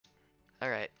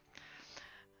Alright.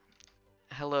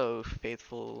 Hello,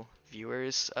 faithful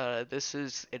viewers. This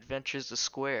is Adventures of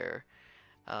Square.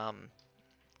 Um,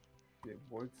 It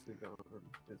works again.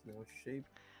 It's now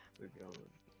shaped again.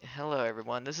 Hello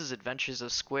everyone, this is Adventures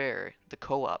of Square, the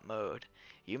co-op mode.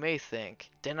 You may think,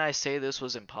 didn't I say this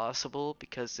was impossible?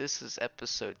 Because this is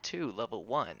episode 2, level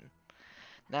 1.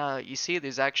 Now, you see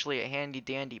there's actually a handy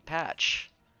dandy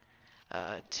patch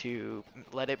to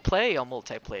let it play on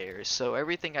multiplayer, so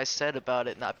everything I said about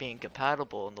it not being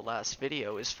compatible in the last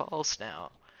video is false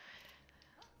now.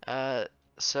 Uh,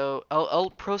 so I'll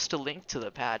post a link to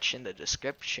the patch in the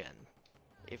description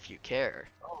if you care.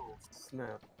 Oh,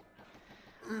 snap.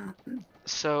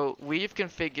 So we've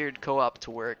configured co-op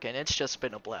to work and it's just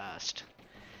been a blast.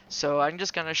 So I'm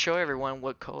just gonna show everyone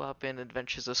what co-op in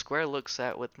Adventures of Square looks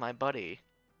at with my buddy.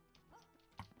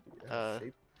 Yeah, Uh,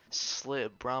 shape.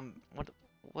 Slib,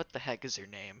 what the heck is your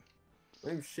name?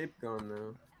 My name's Shape Gun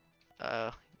now.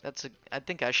 Uh, I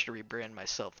think I should rebrand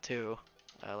myself too.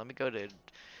 Let me go to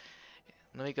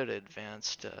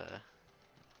advanced,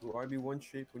 Why be one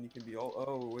shape when you can be all?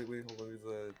 Oh, wait, hold on. There's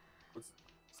a what's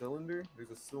cylinder?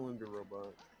 There's a cylinder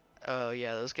robot. oh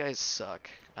yeah, those guys suck.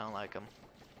 I don't like them.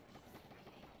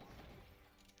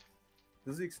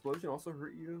 Does the explosion also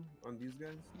hurt you on these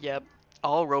guys? Yep,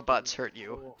 all robots hurt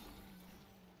you. Oh,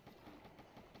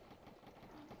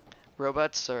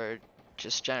 Robots are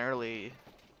just generally,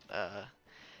 uh,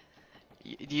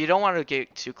 you don't want to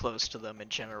get too close to them in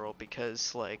general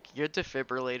because like your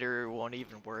defibrillator won't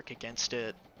even work against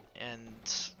it,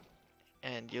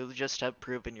 and you'll just have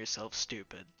proven yourself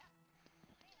stupid.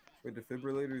 wait,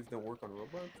 defibrillators don't work on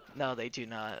robots? No, they do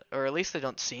not, or at least they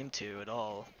don't seem to at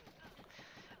all.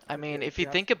 I mean, Okay, if you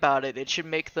think about it, it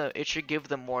should give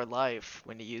them more life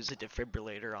when you use a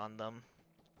defibrillator on them.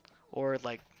 Or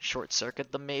like short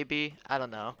circuit them maybe. I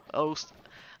don't know.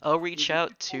 I'll reach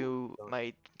out to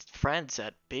my friends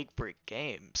at Big Brick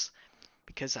Games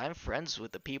because I'm friends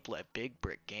with the people at Big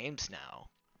Brick Games now.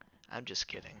 I'm just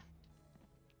kidding.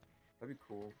 That'd be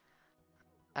cool.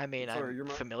 I mean, Sorry, I'm you're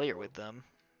my familiar with them.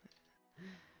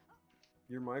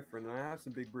 you're my friend, and I have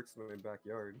some big bricks in my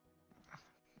backyard.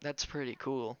 That's pretty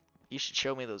cool. You should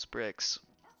show me those bricks.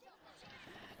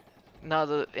 Now,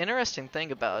 the interesting thing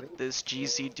I about think. this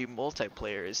GZ Do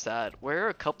multiplayer is that we're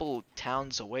a couple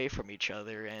towns away from each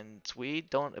other, and we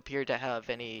don't appear to have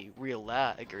any real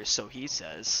lag, or so he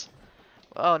says.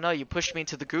 Oh no, you pushed me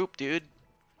into the goop, dude.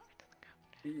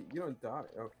 You don't die.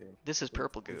 Okay. This is It's,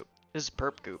 purple goop. This is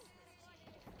perp goop.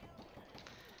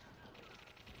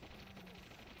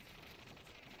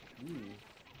 ooh.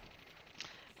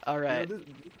 Alright. This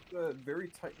is very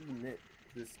tightly knit.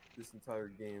 This entire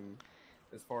game,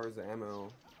 as far as the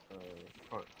ammo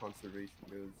conservation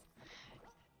goes.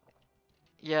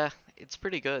 Yeah, it's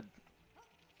pretty good.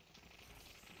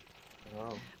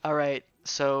 Wow. Alright,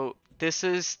 so this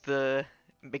is the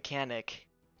mechanic.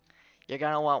 You're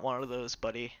gonna want one of those,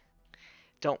 buddy.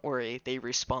 Don't worry, they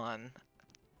respawn.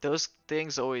 Those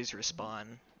things always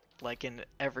respawn. Like in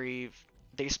every...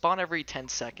 They spawn every 10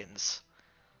 seconds.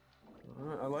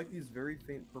 I like these very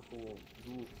faint purple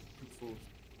little pixels.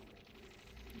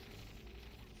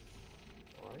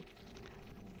 I like.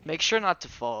 Make sure not to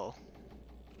fall.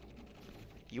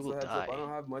 You will So heads up, die. I don't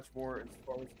have much more as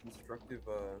far as constructive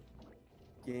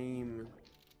game.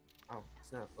 Oh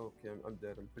snap! Okay, I'm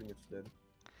dead. I'm pretty much dead.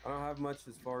 I don't have much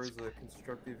as far as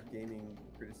constructive gaming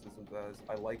criticisms as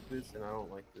I like this and I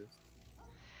don't like this.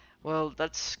 Well,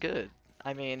 that's good.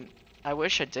 I mean, I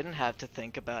wish I didn't have to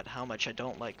think about how much I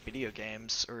don't like video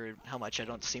games, or how much I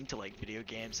don't seem to like video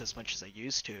games as much as I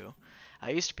used to. I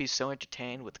used to be so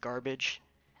entertained with garbage,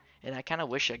 and I kind of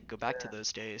wish I could go back to Yeah.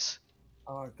 those days.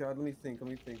 Oh god, let me think. Let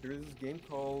me think. There is this game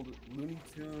called Looney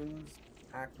Tunes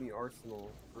Acme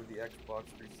Arsenal for the Xbox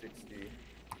 360.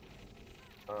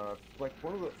 Like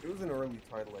one of the. It was an early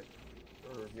title, like,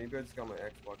 or maybe I just got my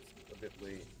Xbox a bit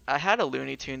late. I had a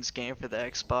Looney Tunes game for the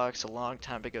Xbox a long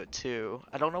time ago too.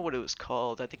 I don't know what it was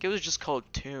called. I think it was just called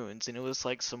Tunes, and it was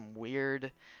like some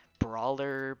weird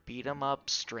brawler, beat 'em up,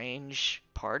 strange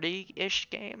party-ish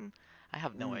game. I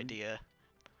have no Mm. idea.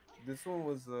 This one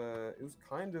was it was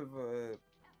kind of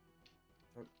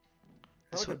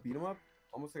This like a one, beat 'em up,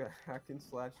 almost like a hack and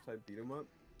slash type beat 'em up.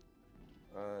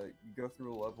 You go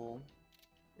through a level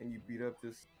and you beat up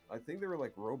just I think they were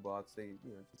like robots. They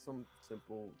just some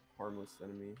simple harmless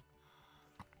enemy.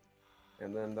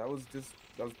 And then that was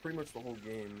pretty much the whole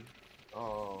game.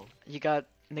 Oh, you got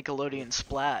Nickelodeon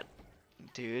Splat,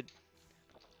 dude.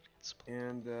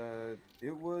 and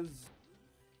it was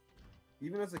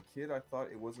even as a kid I thought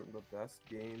it wasn't the best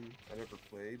game I'd ever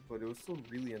played, but it was still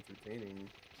really entertaining,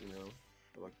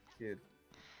 for like a kid.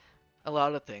 A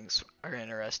lot of things are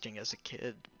interesting as a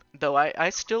kid. Though I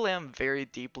still am very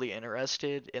deeply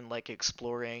interested in like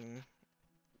exploring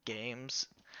games.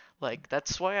 Like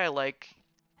that's why I like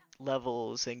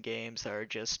levels in games that are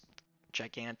just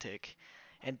gigantic.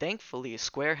 And thankfully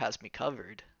Square has me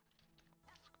covered.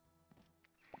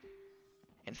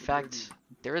 In Get ready fact,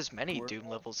 there is to many square Doom up.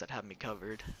 levels that have me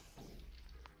covered.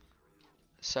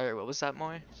 Sorry, what was that,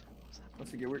 Moy?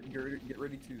 Let's get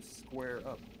ready to square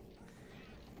up.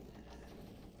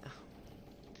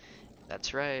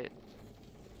 That's right.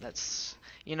 That's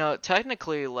you know,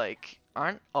 technically like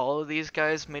aren't all of these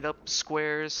guys made up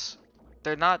squares?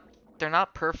 They're not they're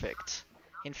not perfect.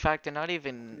 In fact,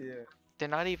 Yeah. they're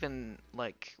not even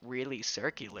like really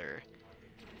circular.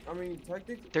 I mean,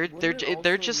 technically, They're they're wouldn't it j-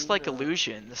 they're also just mean? like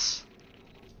illusions.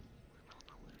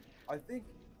 I think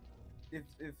if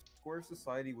square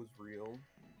society was real,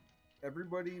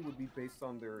 everybody would be based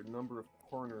on their number of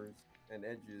corners and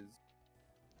edges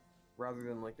rather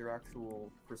than like their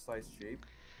actual precise shape.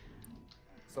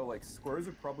 So like squares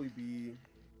would probably be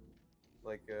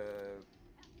like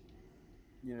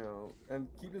and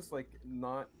keep this like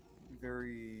not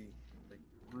very like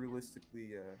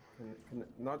realistically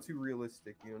not too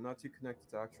realistic, not too connected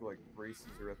to actual like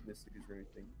races or ethnicities or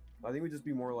anything. I think it would just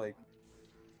be more like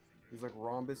there's like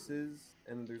rhombuses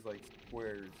and there's like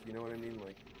squares. You know what I mean?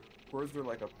 Like squares are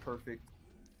like a perfect,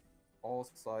 all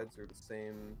sides are the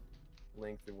same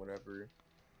length and whatever.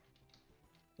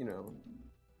 You know,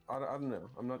 I don't know.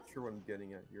 I'm not sure what I'm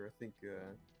getting at here. I think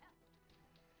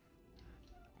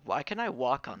Why can I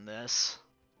walk on this?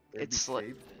 they'd be It's like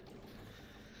shaped.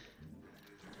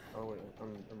 Oh wait,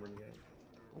 I'm running out.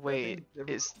 Yeah, I wait, think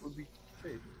everybody is would be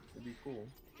shaped. It'd be cool.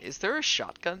 is there a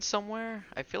shotgun somewhere?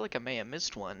 I feel like I may have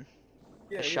missed one.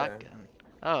 A Yeah, yeah. shotgun.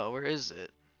 Oh, where is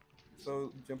it?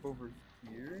 So jump over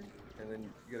here, and then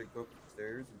you gotta go up the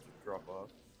stairs and just drop off.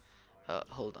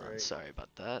 Hold on. Right. Sorry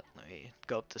about that. Let me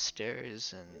go up the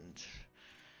stairs and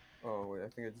Oh wait, I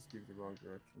think I just gave you the wrong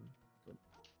direction. But,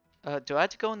 do I have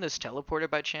to go in this teleporter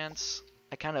by chance?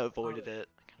 I kind of uh, avoided it.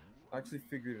 I actually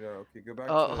figured it out. Okay, go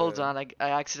back Oh, hold to. on. I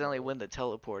accidentally went the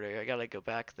teleporter. I gotta go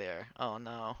back there. Oh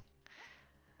no.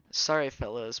 Sorry,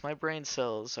 fellas. My brain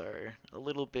cells are a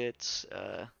little bit,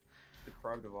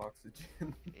 Deprived of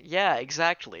oxygen. yeah,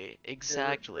 exactly. Yeah,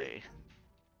 right. Exactly.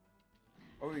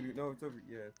 Oh wait, no, it's over.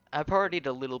 Yeah. I partied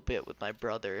a little bit with my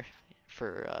brother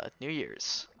for, New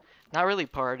Year's. Not really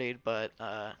partied, but,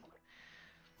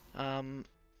 um,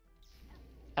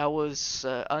 I was,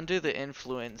 under the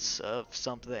influence of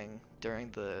something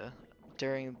during the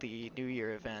New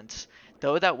Year event.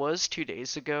 Though that was 2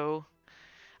 days ago,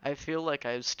 I feel like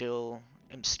I still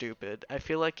am stupid. I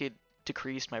feel like it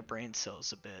decreased my brain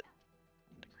cells a bit.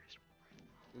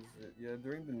 Yeah,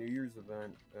 during the New Year's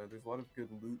event, there's a lot of good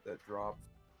loot that drops.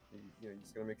 You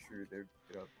just gotta make sure you're there to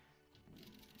pick it up.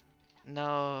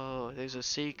 No, there's a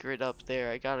secret up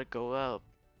there. I gotta go up.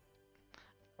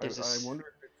 There's I this. wonder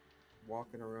if it's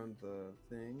walking around the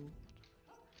thing,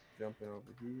 jumping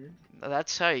over here.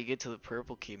 That's how you get to the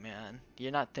purple key, man.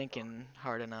 You're not thinking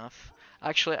hard enough.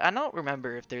 Actually, I don't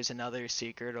remember if there's another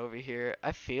secret over here.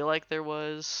 I feel like there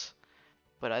was,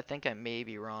 but I think I may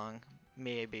be wrong.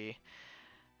 Maybe.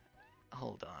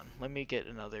 Hold on. Let me get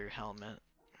another helmet.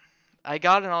 I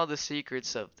got in all the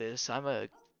secrets of this. I'm a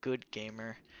good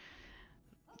gamer.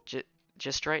 J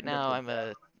just right You got now, the I'm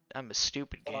a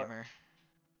stupid bad. gamer.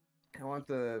 I want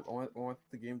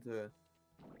the game to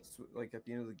like at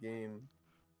the end of the game.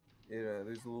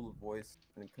 There's a little voice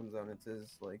and it comes out and it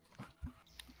says like,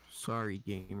 "Sorry,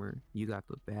 gamer, you got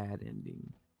the bad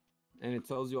ending," and it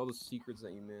tells you all the secrets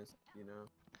that you missed.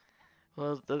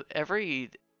 Well, the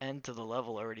every end to the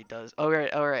level already does. All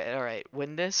right, all right, all right.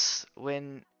 When there's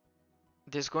going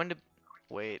to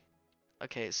wait.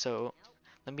 Okay, so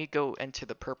let me go enter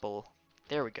the purple.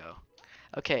 There we go.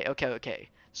 Okay, okay, okay.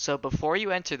 So before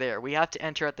you enter there, we have to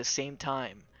enter at the same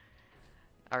time.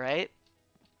 All right?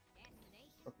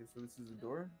 Okay, so this is the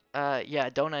door. Yeah,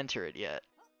 don't enter it yet.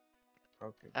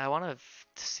 Okay, I want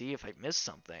to see if I missed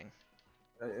something.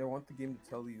 I want the game to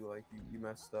tell you like you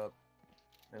messed up,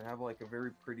 and have like a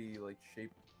very pretty like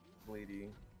shaped lady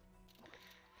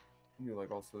who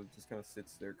like also just kind of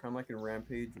sits there, kind of like in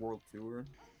Rampage World Tour.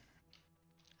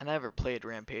 I never played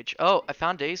Rampage. Oh, I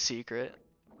found a secret.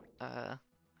 I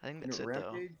think that's it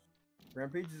though.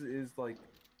 Rampage is like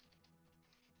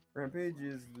Rampage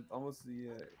is almost the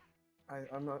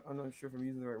I'm not sure if I'm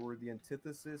using the right word. The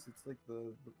antithesis. It's like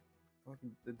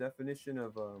the definition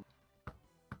of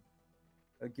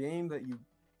a game that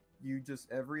you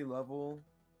just every level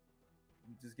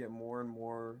you just get more and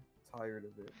more tired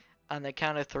of it. On the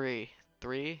count of three.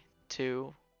 Three,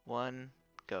 two, one,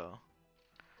 go.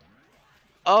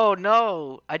 Oh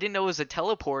no! I didn't know it was a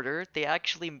teleporter. They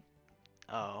actually.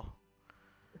 Oh.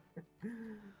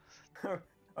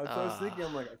 That's what I was Uh. thinking.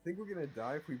 I'm like, I think we're gonna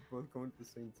die if we both go in at the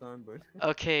same time, but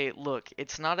Okay, look,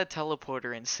 it's not a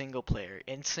teleporter in single player.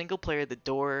 In single player, the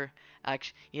door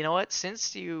actually. You know what?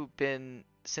 Since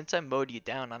I mowed you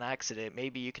down on accident,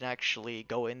 maybe you can actually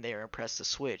go in there and press the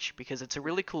switch because it's a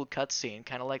really cool cutscene,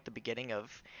 kind of like the beginning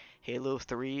of Halo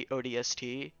 3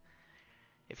 ODST.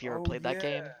 If you ever oh played that yeah,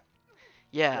 game.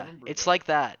 yeah, I Yeah, remember it's that. like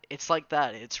that. It's like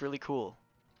that. It's really cool.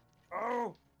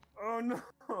 Oh, oh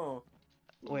no.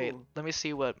 Wait, Ooh, let me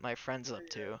see what my friend's up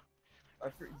yeah. to.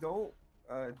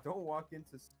 Don't walk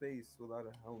into space without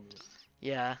a helmet.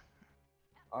 Yeah,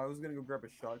 I was gonna go grab a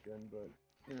shotgun, but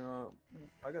you know,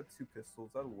 I got two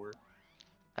pistols. That'll work.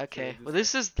 Should I okay. Well, just like?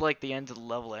 this is like the end of the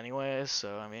level anyway,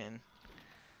 so I mean,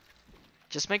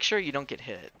 just make sure you don't get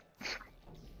hit.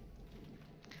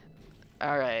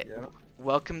 Alright, Yeah.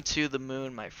 welcome to the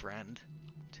moon, my friend.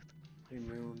 Hey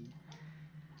moon.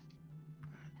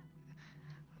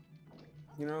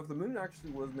 You know, if the moon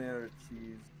actually was made out of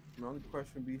cheese, my only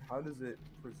question would be, how does it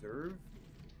preserve?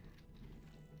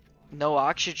 No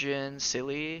oxygen,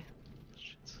 silly.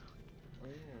 Oh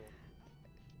yeah,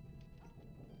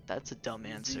 That's a dumb cheesy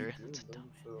answer. That's doom. a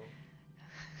dumb. So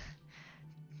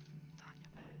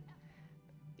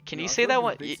Can you you know, I say feel like that this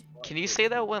one? big spot Can you hit say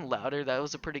that too. one louder? That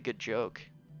was a pretty good joke,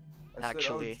 I said,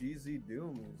 oh, actually. GZ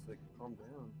Doom. He's like, calm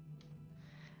down.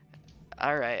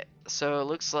 Alright, so it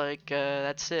looks like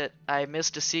that's it. I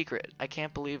missed a secret. I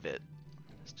can't believe it.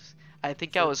 I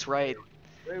think I Sir, was right.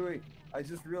 wait. I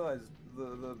just realized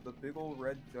the big old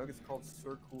red jug is called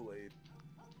Sir Kool-Aid.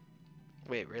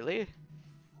 Wait, really?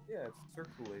 Yeah, it's Sir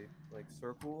Kool-Aid. Like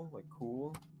circle, like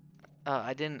cool.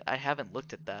 I haven't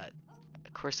looked at that.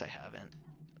 Of course I haven't.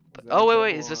 Is But that a oh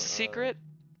wait, is double? this a secret?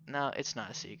 No, it's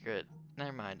not a secret.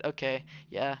 Never mind. Okay,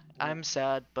 yeah, I'm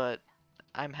sad, but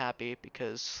I'm happy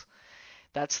because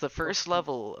that's the Fuck first you.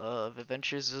 level of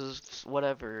Adventures of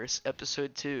whatever,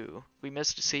 episode 2. We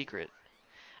missed a secret.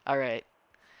 Alright,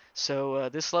 so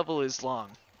this level is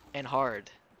long and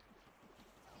hard.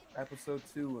 Episode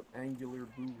 2, Angular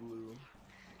Boogaloo.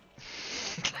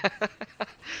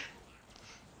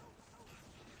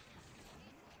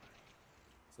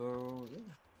 So,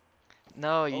 yeah.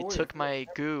 No, you Oh, wait, I took forgot. my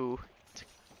goo.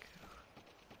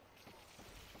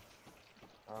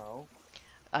 Ow.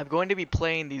 I'm going to be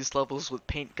playing these levels with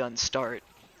paint gun start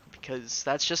because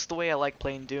that's just the way I like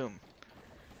playing Doom.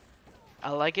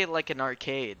 I like it like an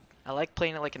arcade. I like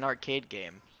playing it like an arcade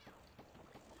game.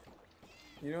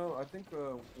 You know, I think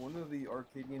one of the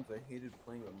arcade games I hated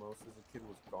playing the most as a kid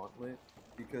was Gauntlet,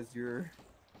 because your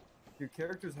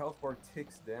character's health bar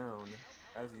ticks down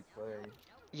as you play.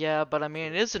 Yeah, but I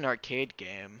mean, So, it is an arcade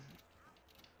game.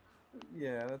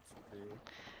 yeah, that's true.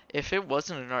 If it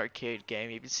wasn't an arcade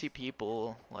game, you'd see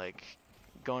people, like,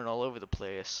 going all over the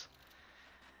place.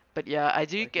 But yeah, I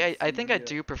could I think I see.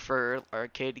 do prefer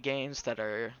arcade games that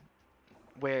are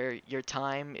where your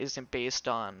time isn't based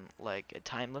on, like, a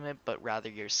time limit, but rather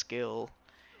your skill.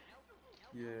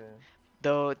 Yeah.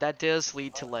 Though that does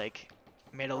lead to, like,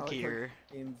 Metal I like arcade Gear.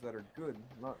 games that are good,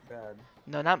 not bad.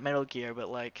 No, not Metal Gear, but,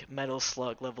 like, Metal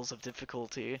Slug levels of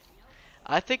difficulty.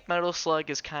 I think Metal Slug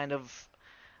is kind of,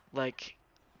 like,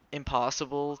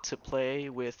 impossible to play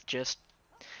with just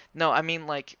no, I mean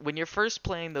like when you're first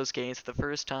playing those games for the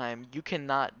first time, you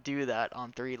cannot do that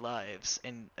on 3 lives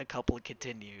and a couple of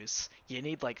continues. You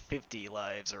need like 50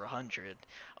 lives or 100.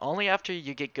 Only after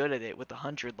you get good at it with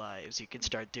 100 lives, you can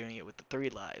start doing it with the 3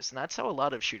 lives. And that's how a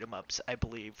lot of shoot 'em ups, I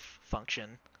believe,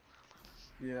 function.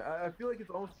 Yeah, I feel like it's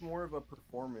almost more of a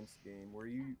performance game where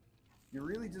you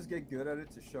really just get good at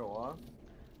it to show off.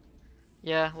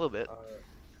 Yeah, a little bit. Uh,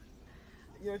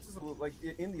 yeah, it's just a little, like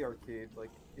in the arcade,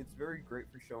 like it's very great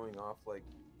for showing off. Like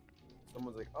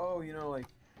someone's like, oh, you know, like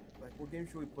what game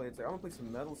should we play? It's like, I'm gonna play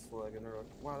some Metal Slug, and they're like,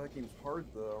 wow, that game's hard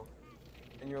though.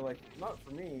 And you're like, not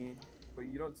for me, but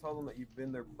you don't tell them that you've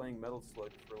been there playing Metal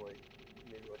Slug for like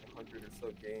maybe like 100 or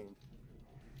so games.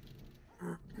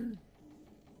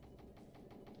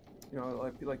 You know,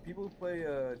 like people who play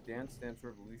Dance Dance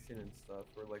Revolution and stuff,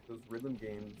 or like those rhythm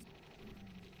games,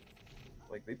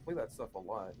 like they play that stuff a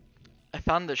lot. I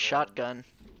found the And shotgun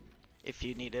if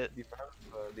you need it.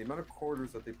 the amount of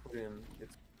quarters that they put in,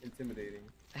 it's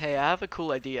intimidating. Hey, I have a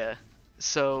cool idea.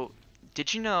 So,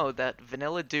 did you know that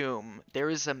Vanilla Doom, there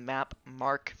is a map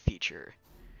mark feature?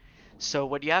 So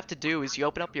what you have to do is you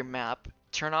open up your map,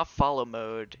 turn off follow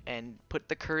mode, and put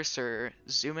the cursor,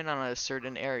 zoom in on a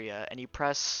certain area, and you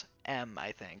press M,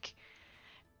 I think.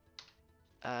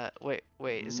 Wait,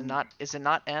 Mm. is it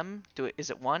not M? Is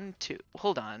it one, two?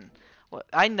 Hold on. What,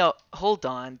 I know, hold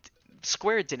on.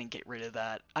 Square didn't get rid of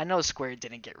that. I know Square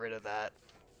didn't get rid of that.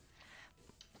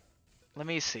 Let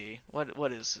me see.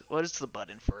 What is the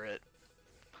button for it?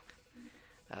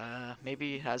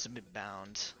 Maybe it hasn't been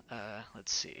bound.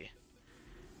 Let's see.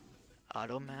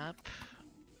 Auto map.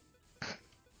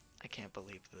 I can't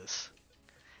believe this.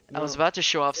 You I was know, about to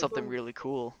show off something sometimes, really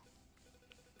cool.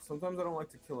 sometimes I don't like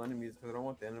to kill enemies because I don't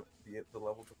want the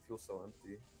level to feel so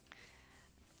empty.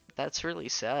 That's really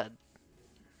sad.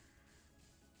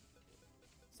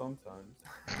 Sometimes.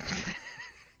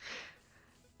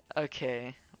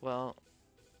 Okay, well,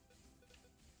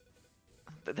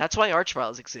 that's why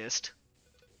archviles exist.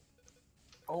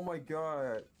 Oh my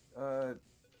god.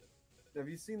 Have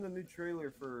you seen the new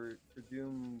trailer for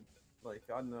Doom? Like,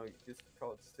 I don't know, just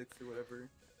call it 6 or whatever.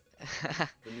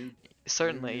 The new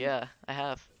Certainly, Doom. yeah, I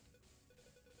have.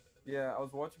 Yeah, I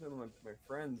was watching it with my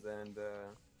friends, and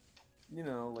you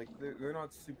know, like they're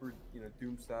not super, you know,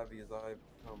 Doom savvy as I've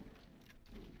become,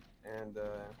 and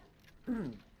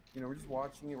you know, we're just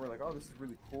watching it. We're like, oh, this is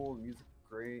really cool. The music's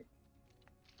great,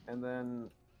 and then,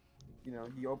 you know,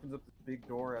 he opens up this big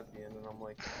door at the end, and I'm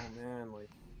like, oh man, like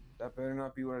that better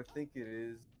not be what I think it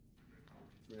is.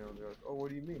 You know, they're like, oh, what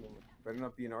do you mean? I'm like, better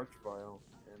not be an archvile,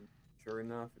 and sure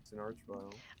enough, it's an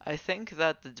archvile. I think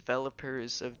that the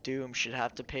developers of Doom should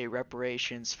have to pay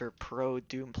reparations for pro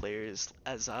Doom players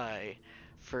as I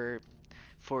for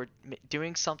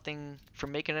doing something for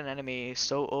making an enemy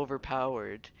so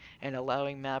overpowered and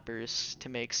allowing mappers to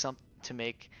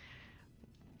make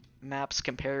maps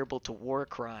comparable to war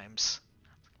crimes.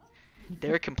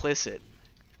 They're complicit.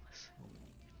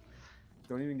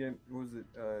 Don't even get, what was it,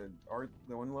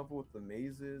 the one level with the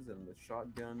mazes and the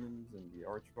shotguns and the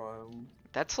archvile.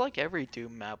 That's like every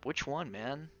Doom map. Which one,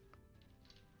 man?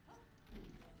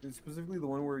 It's specifically the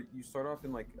one where you start off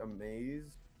in like a maze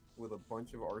with a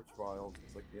bunch of archviles.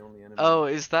 It's like the only enemy. Oh,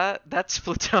 that's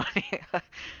Plutonia?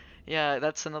 Yeah,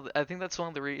 that's another. I think that's one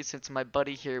of the reasons my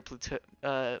buddy here,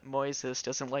 Moises,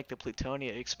 doesn't like the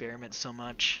Plutonia experiment so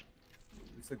much.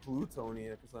 It's like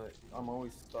Plutonia because I'm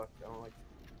always stuck. I don't like.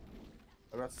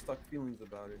 I got stuck feelings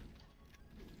about it.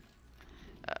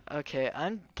 Okay,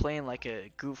 I'm playing like a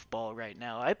goofball right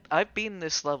now. I've beaten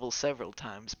this level several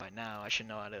times by now. I should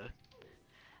know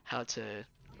how to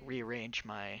rearrange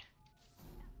my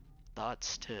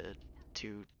thoughts to.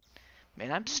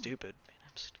 Man, I'm stupid.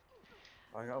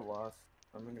 Man, I got lost.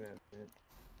 I'm not gonna admit.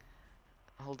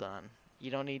 Hold on.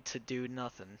 You don't need to do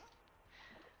nothing.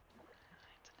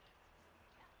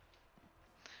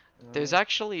 There's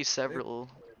actually several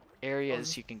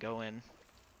areas you can go in.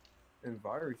 In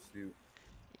virus suit.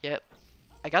 Yep.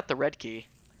 I got the red key.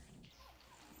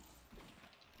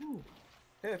 Ooh.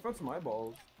 Hey, I found some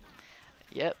eyeballs.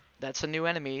 Yep, that's a new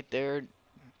enemy. They're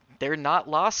not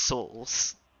lost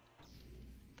souls.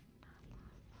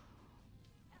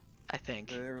 I think.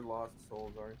 They're lost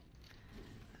souls, are.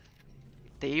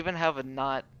 They even have a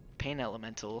not pain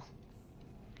elemental.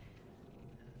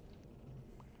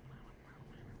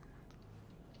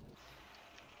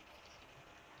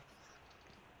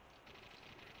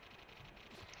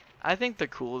 I think they're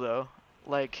cool though.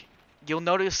 Like, you'll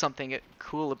notice something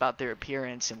cool about their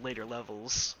appearance in later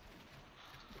levels.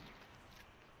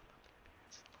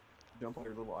 Jump on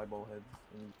your little eyeball heads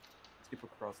and skip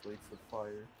across lakes of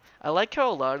fire. I like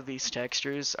how a lot of these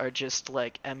textures are just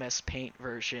like MS Paint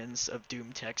versions of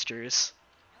Doom textures.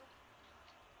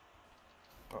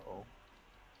 Uh-oh.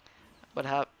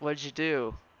 What'd you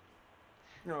do?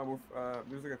 No,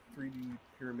 there's like a 3D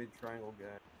pyramid triangle guy.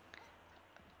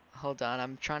 Hold on,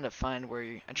 I'm trying to find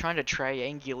I'm trying to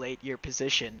triangulate your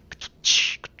position.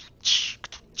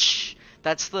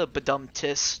 That's the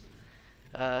badum-tis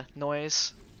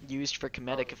noise used for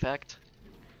comedic effect.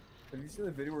 Have you seen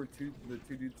the video where the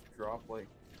two dudes drop like,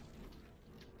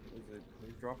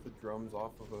 they drop the drums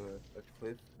off of a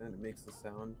cliff and it makes the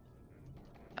sound?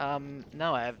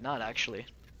 No, I have not actually.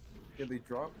 Yeah, they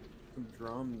drop some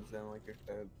drums and like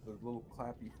the little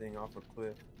clappy thing off a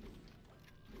cliff,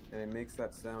 and it makes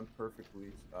that sound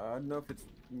perfectly. I don't know if it's,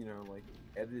 you know, like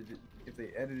if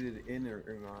they edited it in or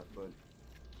not, but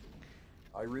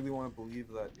I really want to believe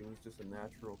that it was just a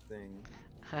natural thing.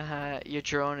 Haha, your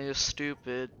drone is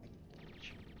stupid.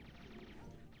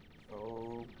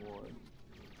 Oh boy.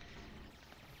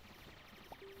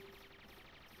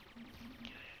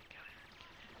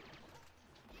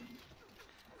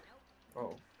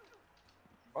 Oh.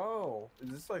 Oh, is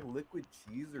this like liquid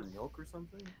cheese or milk or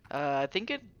something? I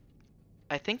think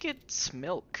it's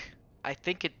milk. I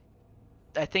think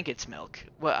it's milk.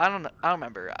 Well, I don't know. I don't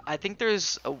remember. I think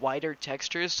there's a wider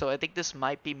texture, so I think this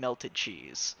might be melted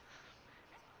cheese.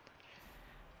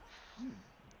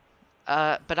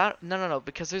 But no,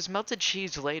 because there's melted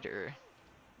cheese later.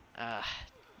 Uh,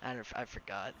 I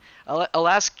forgot. I'll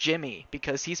ask Jimmy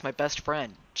because he's my best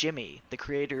friend. Jimmy, the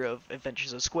creator of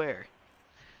Adventures of Square.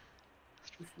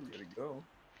 We gotta go.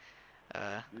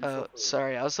 Oh,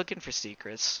 sorry, I was looking for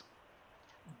secrets.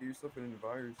 Get yourself an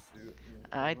enviro suit.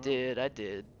 I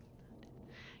did.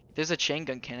 There's a chain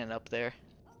gun cannon up there,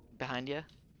 behind you,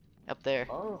 up there.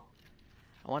 Oh.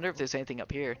 I wonder if there's anything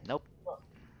up here. Nope.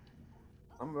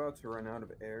 I'm about to run out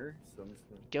of air, so I'm just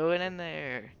gonna Going in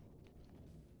there.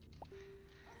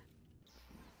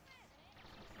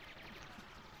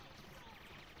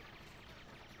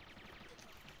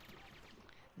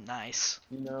 Nice.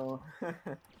 You know,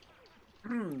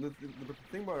 the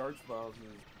thing about Arch Files is,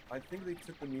 I think they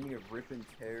took the meaning of rip and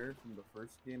tear from the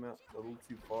first game out a little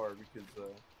too far because,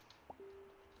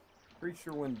 pretty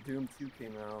sure when Doom 2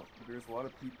 came out, there's a lot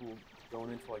of people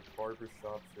going into like barber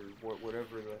shops or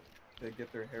whatever they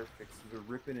get their hair fixed. They're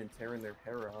ripping and tearing their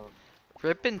hair out.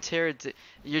 Rip and tear.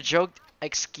 Your joke.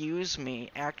 Excuse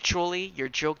me. Actually, your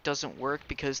joke doesn't work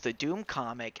because the Doom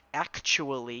comic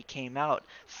actually came out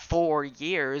 4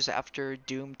 years after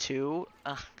Doom 2.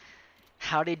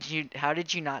 How did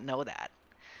you not know that?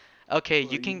 Okay,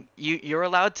 Well, you're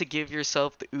allowed to give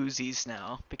yourself the Uzis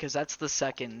now because that's the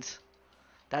second.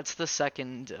 That's the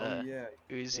second oh yeah,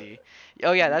 Uzi. yeah.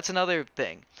 Oh yeah, that's another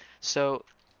thing. So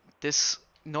this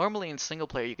normally in single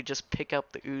player you could just pick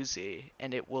up the Uzi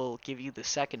and it will give you the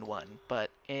second one, but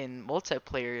in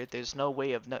multiplayer there's no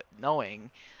way of knowing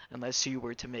unless you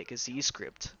were to make a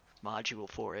Z-script module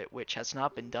for it, which has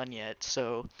not been done yet.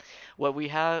 So what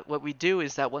we do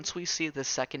is that once we see the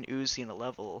second Uzi in a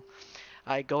level,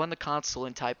 I go in the console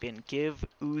and type in give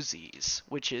Uzis,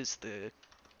 which is the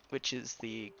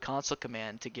console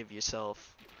command to give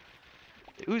yourself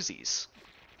the Uzis.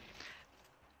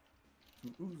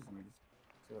 Some Uzis.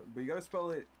 So, but you gotta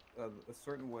spell it a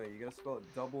certain way. You gotta spell it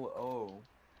double O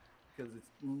because it's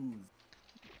ooze.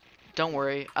 Don't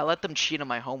worry, I let them cheat on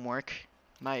my homework.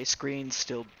 My screen's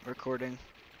still recording.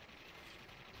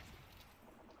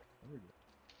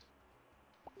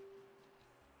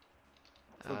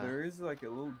 So there is like a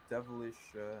little devilish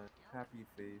happy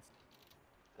face.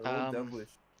 A little devilish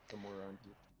somewhere around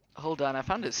here. Hold on, I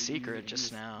found a secret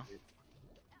just now.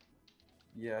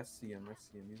 Yeah, I see him.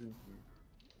 He's in here.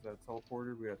 Is that a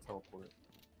teleporter? We gotta teleport.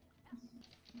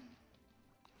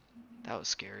 That was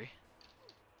scary.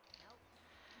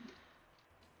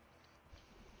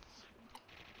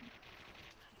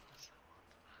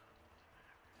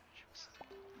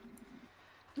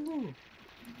 Ooh.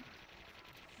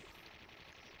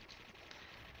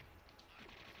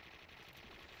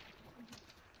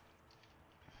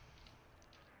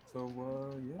 So,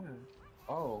 yeah.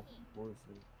 Oh, what is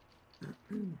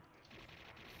it?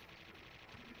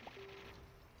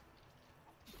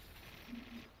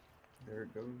 There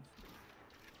it goes.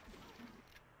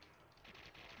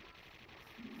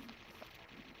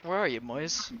 Where are you,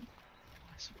 Moise?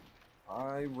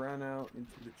 I ran out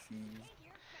into the cheese.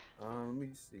 Let me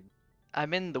see.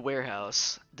 I'm in the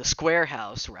warehouse. The square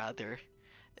house, rather.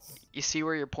 You see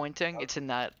where you're pointing? It's in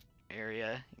that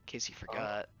area, in case you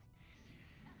forgot.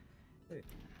 Hey.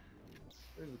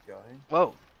 There's a guy.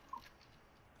 Whoa.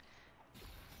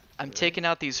 I'm taking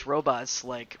out these robots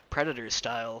like Predator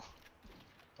style.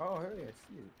 Oh, hey, I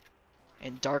see it.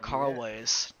 In dark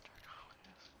hallways.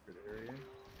 Good area.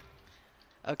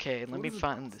 Okay, let me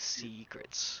find the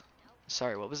secrets.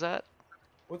 Sorry, what was that?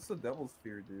 What's the Devil's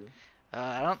Spear do?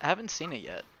 I haven't seen it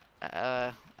yet.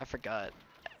 I forgot.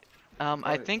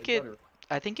 I think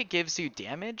it gives you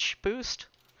damage boost.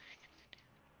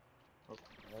 Okay,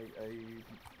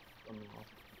 I'm off.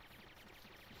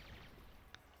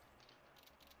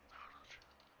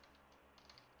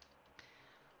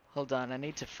 Hold on, I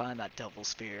need to find that Devil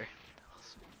Spear.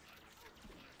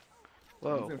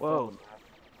 Whoa, whoa.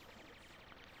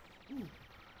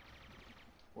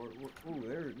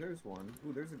 Ooh, there's one.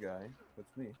 Ooh, there's a guy.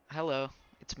 That's me. Hello,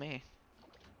 it's me.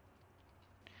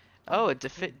 Oh, a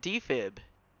defib.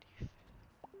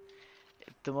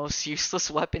 The most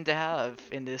useless weapon to have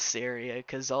in this area,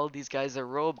 because all these guys are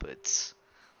robots.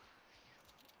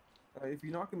 If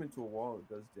you knock him into a wall, it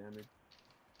does damage.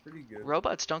 Pretty good.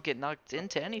 Robots don't get knocked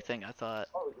into anything, I thought.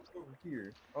 Oh, it's over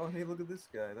here. Oh, hey, look at this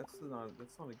guy. That's not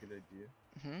a good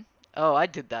idea. Oh, I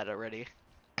did that already.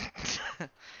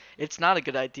 It's not a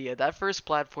good idea. That first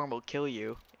platform will kill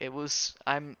you.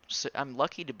 I'm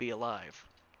lucky to be alive.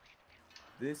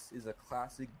 This is a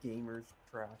classic gamer's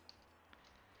trap.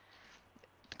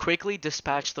 Quickly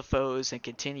dispatch the foes and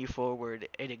continue forward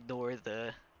and ignore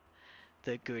the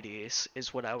goodies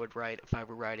is what I would write if I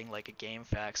were writing like a game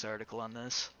facts article on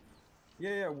this.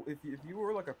 Yeah. If you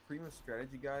were like a Prima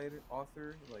strategy guide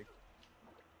author, like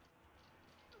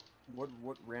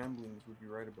what ramblings would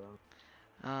you write about?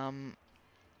 Um,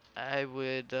 I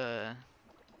would.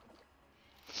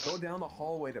 Go down the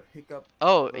hallway to pick up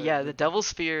Oh yeah, the the Devil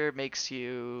Sphere makes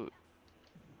you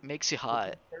But be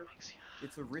hot. careful.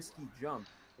 It's a risky jump.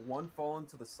 One fall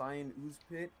into the cyan ooze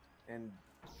pit, and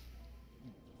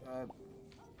uh,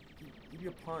 give you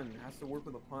a pun. Has to work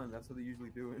with a pun. That's what they usually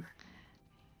do it.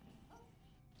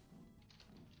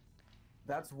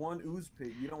 That's one ooze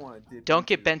pit you don't want to dip Don't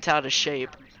get into. bent out of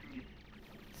shape.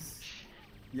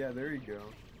 Yeah, there you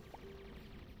go.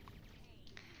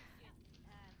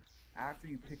 After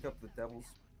you pick up the devil's,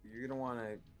 you're gonna want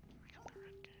to.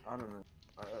 I don't know.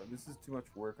 This is too much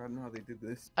work. I don't know how they did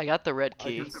this. I got the red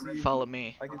I key. can see. Follow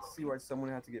me. I can see why someone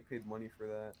had to get paid money for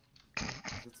that.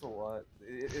 It's a lot.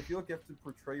 I feel like you have to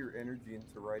portray your energy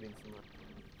into writing something.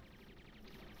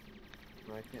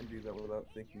 I can't do that without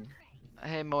thinking.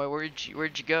 Hey Moy, where'd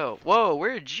you go? Whoa,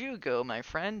 where'd you go, my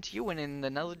friend? You went in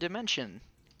another dimension.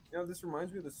 You know, this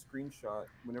reminds me of the screenshot.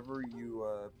 Whenever you,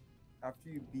 after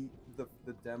you beat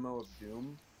the demo of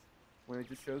Doom, when it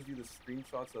just shows you the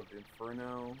screenshots of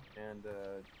Inferno and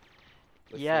the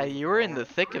Yeah, shows of you were in Hell. the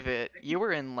thick of it. You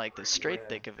were in like the straight Yeah,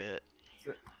 thick of it.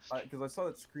 because I saw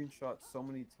that screenshot so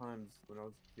many times when I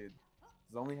was a kid.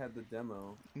 Because I only had the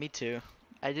demo. Me too.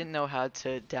 I didn't know how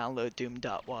to download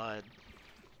Doom.wad.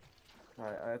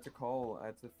 I had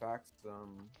to fax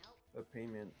a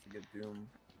payment to get Doom.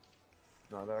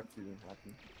 No, that actually didn't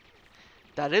happen.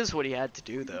 That is what he had to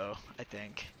do, though, I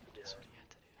think.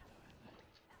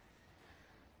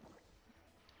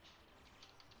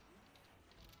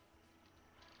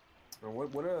 And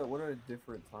what a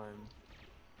different time.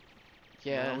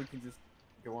 Yeah. Now we can just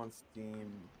go on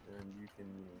Steam and you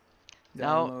can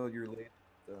Now, download your latest.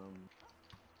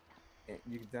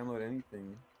 You can download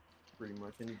anything, pretty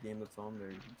much any game that's on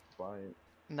there. You can just buy it.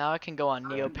 now I can go on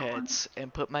Neopets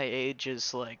and put my age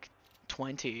as like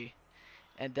 20,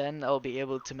 and then I'll be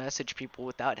able to message people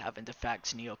without having to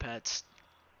fax Neopets.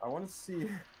 I want to see,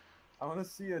 I want to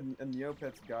see a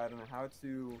Neopets guide on how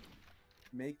to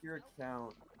make your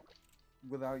account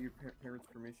without your parents'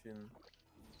 permission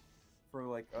for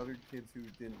like other kids who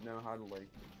didn't know how to like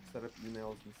set up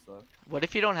emails and stuff. What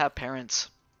if you don't have parents?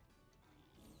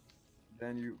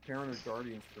 Then your parent or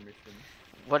guardian's permission.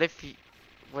 What if you,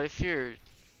 what if you're...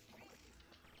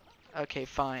 Okay,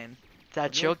 fine.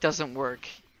 That feel joke like doesn't work.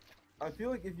 I feel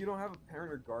like if you don't have a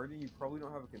parent or guardian, you probably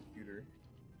don't have a computer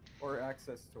or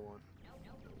access to one.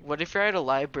 What if you're at a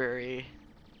library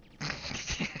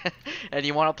and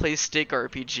you want to play stick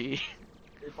RPG?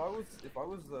 If I was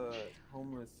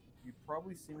homeless, you'd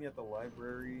probably see me at the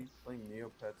library playing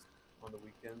Neopets on the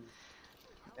weekends,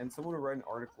 and someone would write an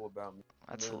article about me,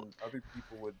 That's and then other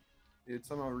people would. It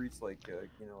somehow reach like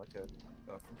like a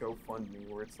GoFundMe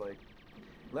where it's like,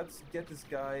 let's get this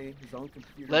guy his own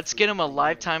computer. Let's so get he him a can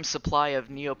lifetime supply of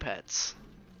Neopets.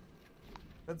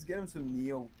 Let's get him some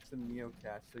Neo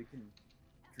cash so he can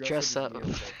Dress dress up. up as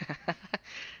Neopet.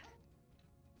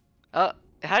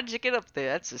 How did you get up there?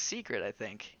 That's a secret, I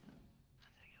think.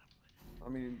 I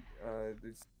mean,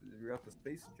 you got the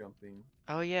space jumping.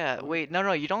 Oh yeah, Oh, wait,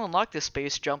 no, you don't unlock the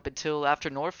space jump until after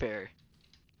Norfair.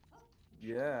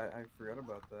 yeah, I forgot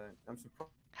about that. I'm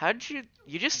surprised. How did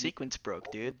you just sequence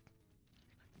broke, dude.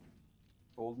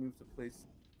 Bold move to place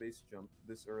space jump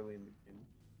this early in the game.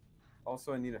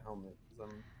 Also, I need a helmet because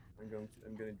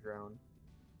I'm gonna drown.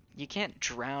 You can't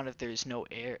drown if there's no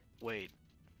air. Wait.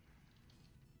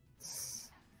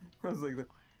 I was like,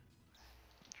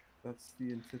 that's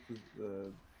the antithesis.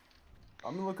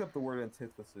 I'm gonna look up the word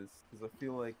antithesis because I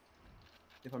feel like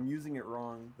if I'm using it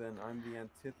wrong, then I'm the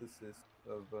antithesis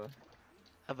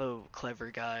Of a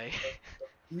clever guy.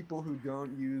 people who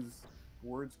don't use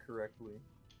words correctly.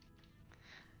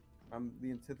 I'm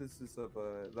the antithesis of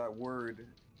that word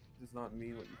does not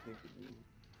mean what you think it means.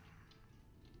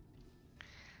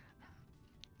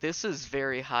 This is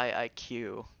very high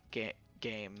IQ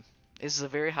game. This is a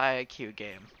very high IQ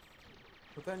game.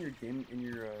 Put that in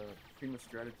your Prima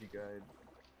strategy guide.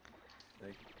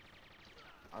 Like,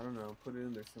 I don't know, put it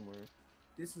in there somewhere.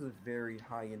 This is a very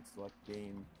high intellect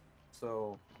game,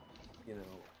 so you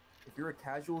know, if you're a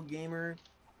casual gamer,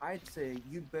 I'd say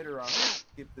you better off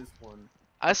skip this one.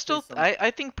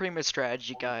 I think Prima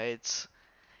strategy guides,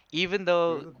 even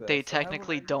though They're the they best. I have one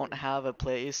technically right don't here. have a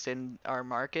place in our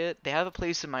market, they have a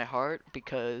place in my heart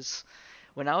because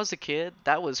when I was a kid,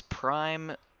 that was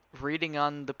prime reading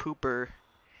on the pooper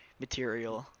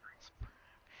material.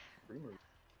 Prima.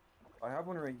 I have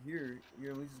one right here.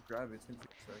 Here, let me just grab it. It's gonna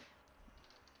take a sec.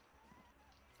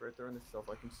 right there on the shelf.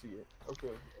 I can see it.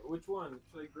 Okay, which one?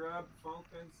 Should I grab Final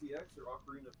Fantasy X or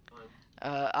Ocarina of Time?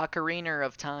 Ocarina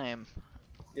of Time.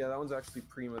 Yeah, that one's actually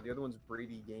Prima. The other one's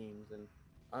Brady Games, and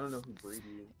I don't know who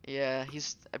Brady is. Yeah,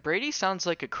 Brady sounds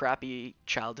like a crappy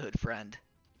childhood friend.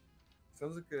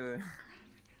 Sounds like a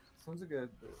sounds like a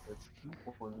cheap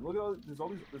one. Look at all there's all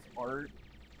this art,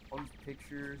 all these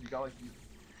pictures. You got like these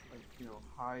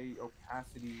high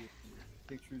opacity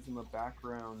pictures in the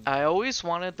background. I always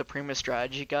wanted the Prima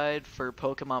strategy guide for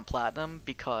Pokemon Platinum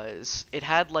because it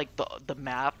had like the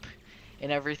map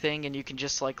and everything, and you can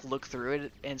just like look through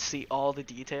it and see all the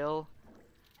detail.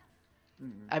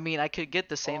 I mean, I could get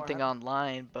the same thing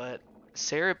online, but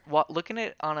looking at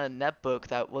it on a netbook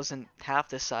that wasn't half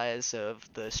the size of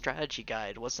the strategy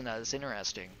guide wasn't as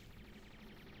interesting.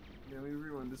 Yeah, let me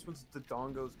read one. This one's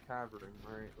Dodongo's Cavern.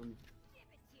 Alright,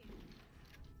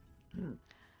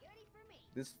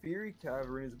 This fiery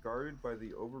cavern is guarded by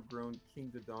the overgrown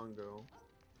King Dodongo.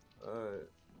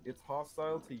 It's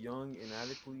hostile to young,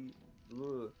 inadequately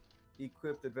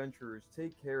equipped adventurers.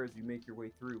 Take care as you make your way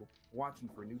through, watching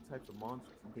for new types of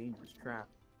monsters and dangerous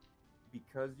traps.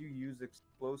 Because you use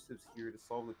explosives here to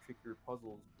solve the trickier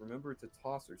puzzles, remember to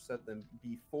toss or set them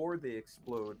before they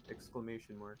explode!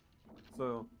 Exclamation mark.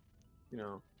 So,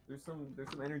 there's some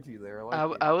energy there. I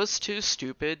like it. I was too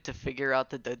stupid to figure out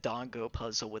the Dodongo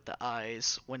puzzle with the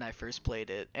eyes when I first played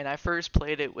it, and I first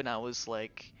played it when I was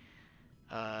like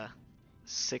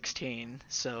 16,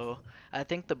 so I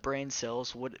think the brain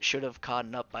cells should have caught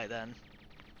up by then.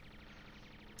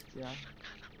 Yeah.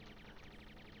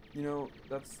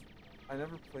 I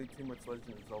never played too much Legend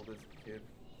of Zelda as a kid.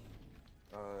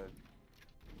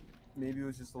 Maybe it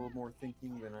was just a little more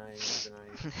thinking than I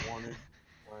wanted.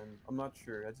 I'm not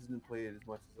sure. I just didn't play it as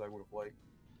much as I would have liked.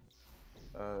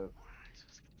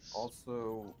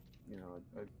 Also,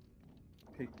 I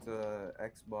picked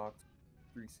Xbox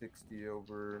 360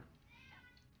 over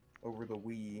the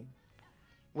Wii.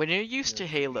 When you're used to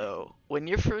Halo, when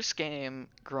your first game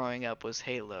growing up was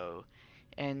Halo,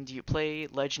 and you play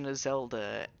Legend of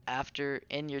Zelda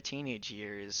in your teenage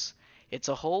years, it's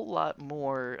a whole lot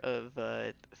more of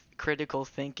critical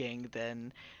thinking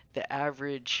than the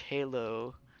average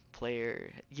Halo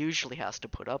player usually has to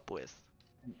put up with.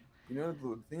 The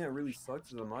thing that really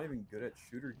sucks is I'm not even good at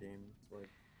shooter games. Like,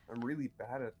 I'm really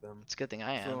bad at them. It's a good thing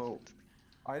I am. So,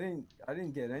 I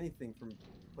didn't get anything from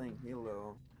playing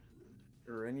Halo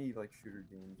or any like shooter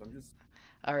games. I'm just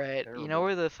Alright, terrible. you know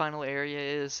where the final area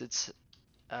is? It's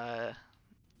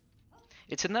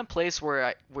in that place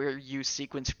where you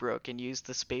sequence broke and used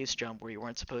the space jump where you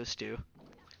weren't supposed to.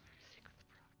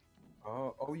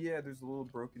 Oh yeah, there's a little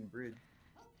broken bridge.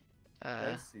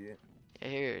 I see it.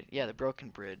 Here, yeah, the broken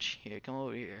bridge. Here, come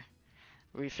over here.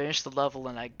 We finished the level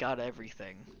and I got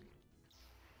everything.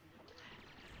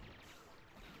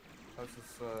 How's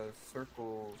this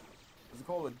circle? Is it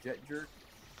called a jet jerk?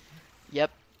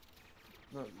 Yep.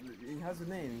 No, he has a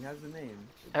name. He has a name.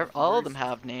 All of them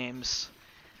have names.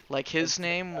 Like his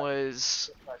name was.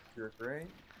 Jerk, right?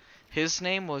 His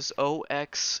name was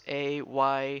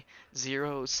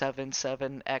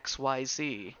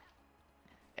OXAY077XYZ.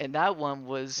 And that one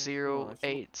was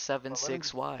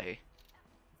 0876Y.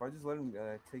 If I just let him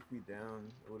take me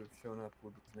down, it would have shown up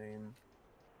with his name.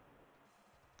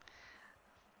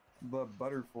 But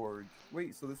Butterforge.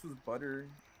 Wait, so this was butter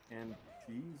and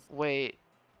cheese? Wait,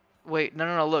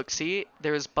 no, look, see?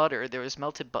 There was butter, there was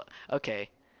melted butter. Okay,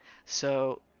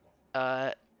 so,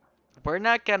 we're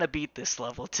not gonna beat this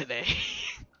level today.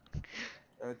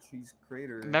 Cheese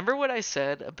crater. Remember what I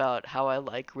said about how I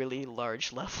like really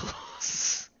large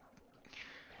levels?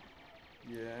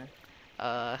 Yeah.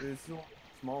 It's a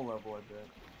small level, I bet.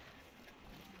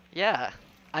 Yeah.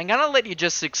 I'm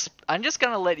just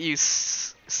gonna let you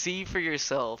see for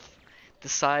yourself the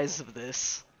size of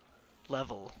this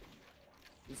level.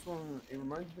 This one, it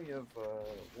reminds me of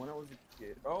when I was a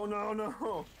kid. Oh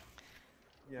no!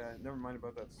 Yeah, never mind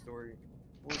about that story. It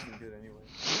wasn't good anyway.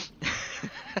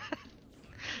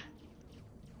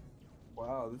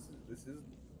 Wow, this is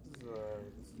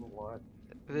a lot.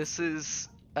 This is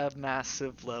a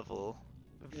massive level.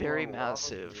 Very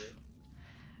massive.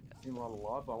 A lot of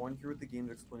lava. I want to hear what the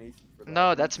game's explanation for that.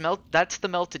 No, that's the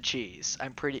melted cheese.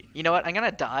 You know what? I'm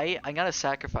gonna die. I'm gonna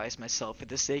sacrifice myself for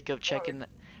the sake of checking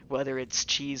whether it's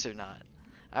cheese or not.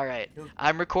 Alright.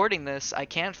 I'm recording this. I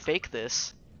can't fake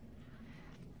this.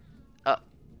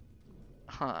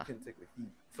 Huh. Can take the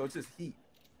heat. So it's just heat.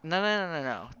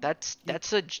 No. That's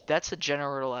a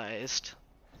generalized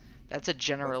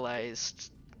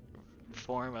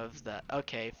form of that.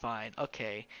 Okay, fine.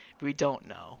 Okay. We don't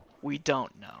know.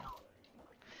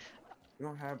 We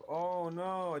don't have. Oh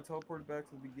no! I teleported back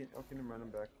to the beginning. Okay, never mind.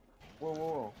 I'm back. Whoa, whoa,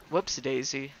 whoa! Whoops,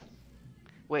 Daisy.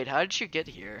 Wait, how did you get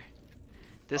here?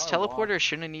 This I walked. teleporter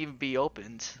shouldn't even be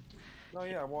opened. No,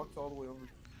 yeah, I walked all the way over.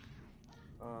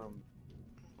 Um.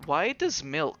 Why does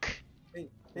milk Hey,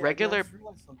 hey, I regular? just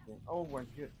realized something. Oh my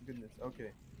goodness.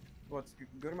 Okay. Let's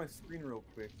go to my screen real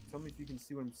quick. Tell me if you can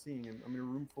see what I'm seeing. I'm in a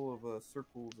room full of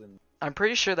circles and. I'm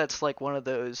pretty sure that's like one of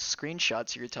those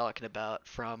screenshots you're talking about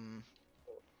from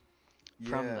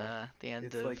Yeah, the end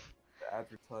it's of like to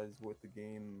advertise what the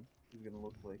game is gonna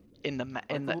look like. in the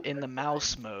I can look in at the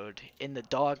mouse mode, in the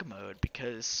dog mode,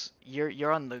 because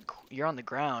you're on the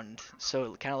ground,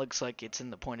 so it kind of looks like it's in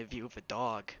the point of view of a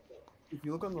dog. if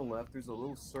you look on the left, there's a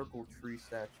little circle tree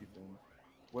statue thing.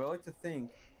 What I like to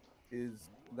think is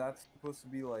that's supposed to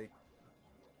be like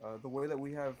the way that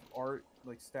we have art,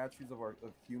 like statues of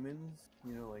humans,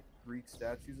 like Greek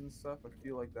statues and stuff. I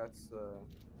feel like that's a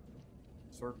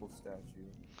circle statue,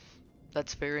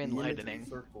 That's very the image of a enlightening.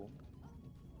 circle.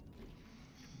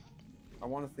 I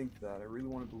want to think that. I really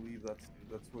want to believe that's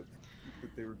what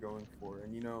they were going for.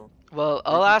 And Well,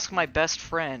 they I'll can. ask my best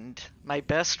friend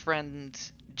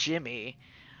Jimmy,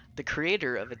 the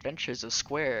creator of Adventures of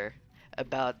Square,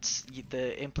 about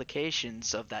the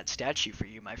implications of that statue for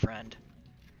you, my friend.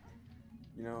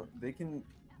 They can.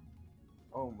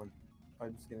 Oh my!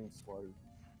 I'm just getting slaughtered.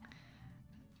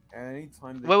 At any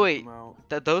time they Wait, can wait, come out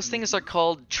those and they things can are just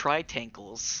called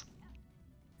tritankles.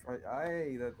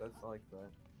 try. That's I like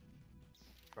that.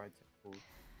 Try tentacles.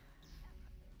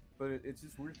 But it's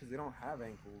just weird because they don't have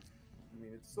ankles. I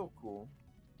mean, it's still cool.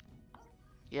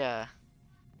 Yeah.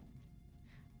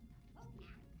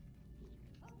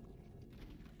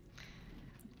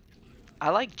 I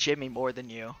like Jimmy more than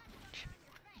you.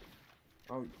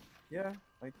 Oh, yeah,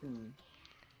 I can.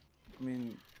 I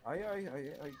mean,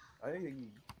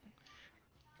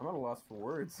 I'm at a loss for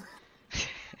words.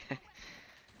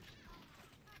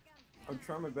 I'm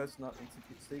trying my best not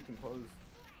to stay composed.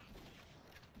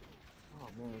 Oh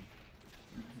man,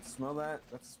 you can smell that?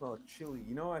 That's the smell of chili.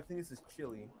 I think this is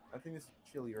chili. I think this is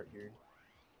chili right here.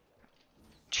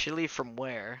 Chili from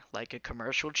where? Like a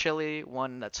commercial chili?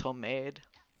 One that's homemade?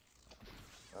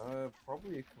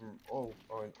 Probably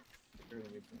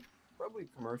probably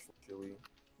commercial chili.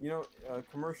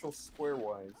 Commercial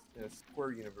square-wise in a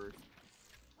square universe.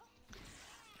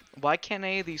 Why can't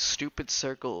any of these stupid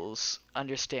circles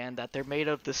understand that they're made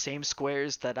of the same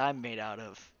squares that I'm made out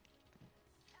of?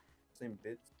 Same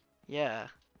bits. Yeah.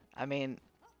 I mean,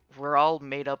 we're all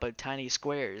made up of tiny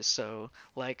squares, so,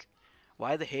 like,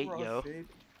 why the hate, We're all yo?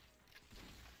 shaped.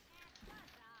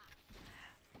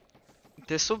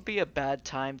 This would be a bad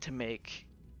time to make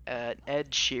an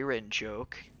Ed Sheeran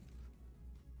joke.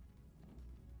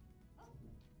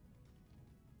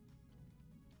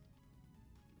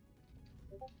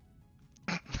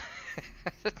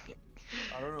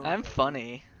 I don't know. I'm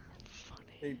funny.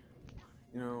 Hey,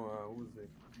 what was it?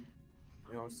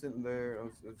 I was sitting there. I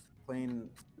was playing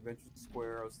Adventure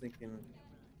Square. I was thinking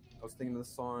of the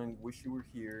song "Wish You Were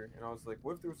Here," and I was like,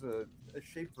 "What if there was a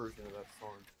shape version of that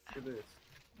song for this?"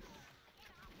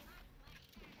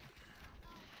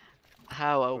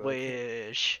 How I But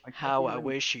wish, I can't how think I of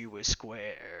any. wish you were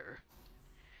square.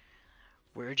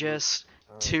 We're Wait, just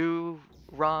um, two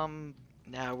rom.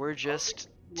 Now we're oh, just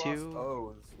lost two.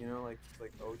 O's. Like just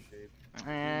like O shape.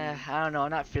 I don't know.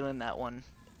 I'm not feeling that one.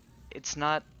 It's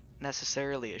not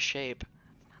necessarily a shape.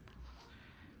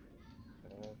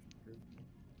 Uh,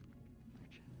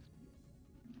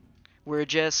 We're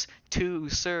just two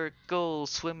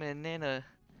circles swimming in a.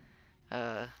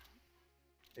 Uh,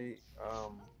 hey,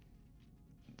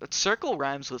 but circle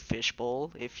rhymes with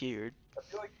fishbowl I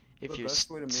feel like if the you're best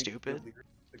way to make good stupid. lyrics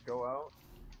is to go out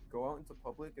into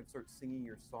public and start singing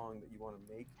your song that you want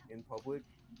to make in public,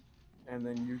 and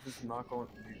then you're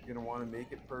gonna want to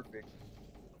make it perfect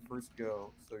first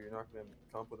go, so you're not gonna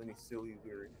come up with any silly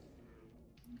lyrics.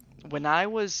 When I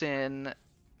was in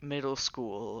middle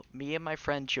school, me and my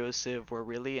friend Joseph were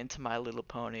really into My Little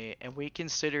Pony, and we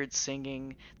considered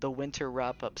singing the winter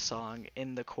wrap-up song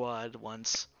in the quad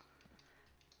once.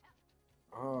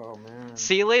 Oh man,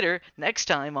 See you later, next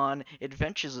time on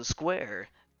Adventures of Square,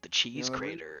 the Cheese that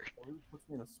really Crater. that really puts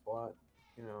me in a spot.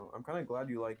 I'm kind of glad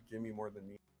you like Jimmy more than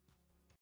me.